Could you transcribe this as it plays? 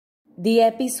The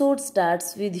episode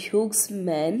starts with Hugh's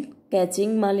man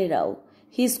catching Malwa.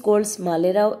 He scolds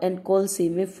Malwa and calls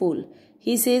him a fool.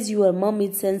 He says your mom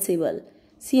is sensible.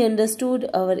 She understood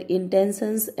our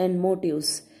intentions and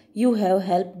motives. You have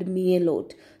helped me a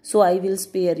lot, so I will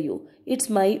spare you.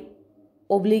 It's my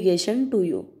obligation to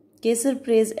you. Kesar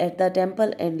prays at the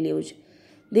temple and leaves.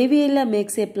 Devi Ahilya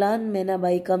makes a plan.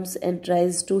 Menabai comes and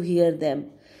tries to hear them.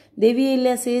 Devi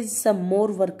Ahilya says some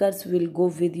more workers will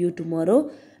go with you tomorrow.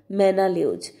 Mena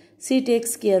leaves. She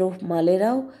takes care of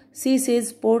Malwa. She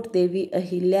says put Devi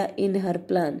Ahilya in her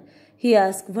plan. He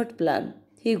asks what plan?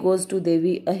 He goes to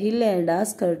Devi Ahilya and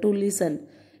asks her to listen.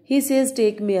 He says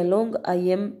take me along. I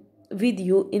am with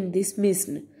you in this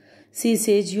mission. She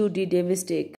says you did a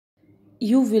mistake.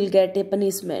 You will get a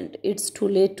punishment. It's too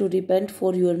late to repent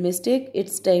for your mistake.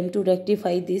 It's time to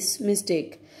rectify this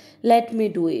mistake. Let me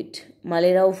do it.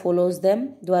 Malwa follows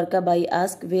them. Dwarkabai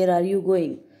asks, where are you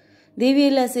going? Devi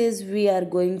Ahilya says, we are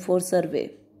going for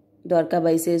survey.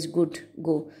 Dwarkabai says, good,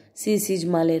 go. She sees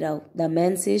Malwa. The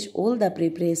man says, all the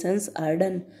preparations are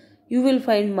done. You will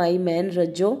find my man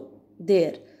Rajo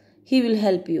there. He will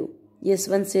help you.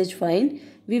 Yaswant says, fine,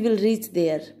 we will reach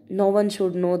there. No one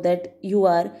should know that you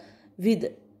are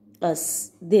with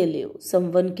us. They leave.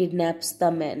 Someone kidnaps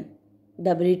the man.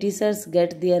 The Britishers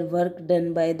get their work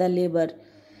done by the labor.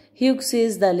 Hugh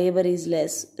says the labor is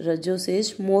less. Rajo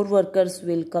says more workers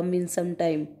will come in some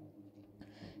time.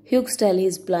 Hugh tells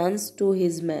his plans to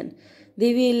his men.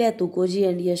 Devi Ahilya, Tukoji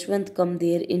and Yashwant come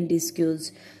there in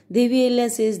disguise. Devi Ahilya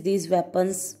says these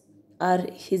weapons are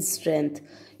his strength.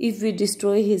 If we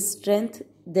destroy his strength,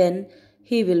 then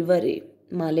he will worry.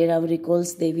 Malwa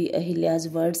recalls Devi Ahilya's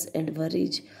words and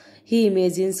worries. He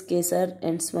imagines Kesar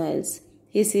and smiles.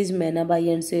 He sees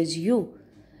Menabai and says, you.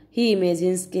 He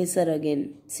imagines Kesar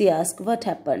again. She asks, what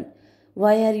happened?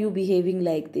 Why are you behaving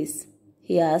like this?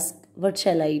 He asks, what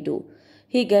shall I do?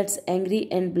 He gets angry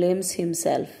and blames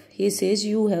himself. He says,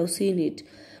 you have seen it.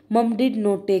 Mom did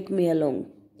not take me along.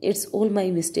 It's all my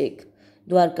mistake.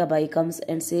 Dwarkabai comes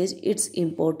and says, it's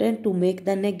important to make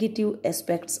the negative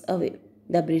aspects away.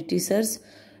 The Britishers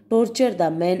torture the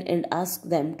men and ask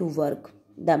them to work.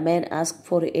 The men ask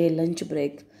for a lunch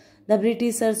break. The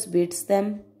Britishers beats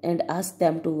them and ask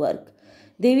them to work.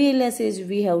 Devi Ahilya says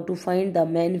we have to find the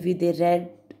man with a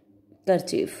red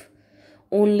kerchief.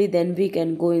 Only then we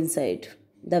can go inside.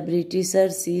 The Britisher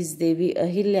sees Devi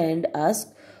Ahilya and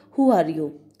asks, who are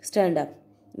you? Stand up.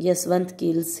 Yaswant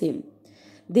kills him.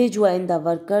 They join the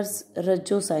workers.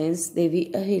 Rajo signs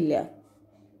Devi Ahilya.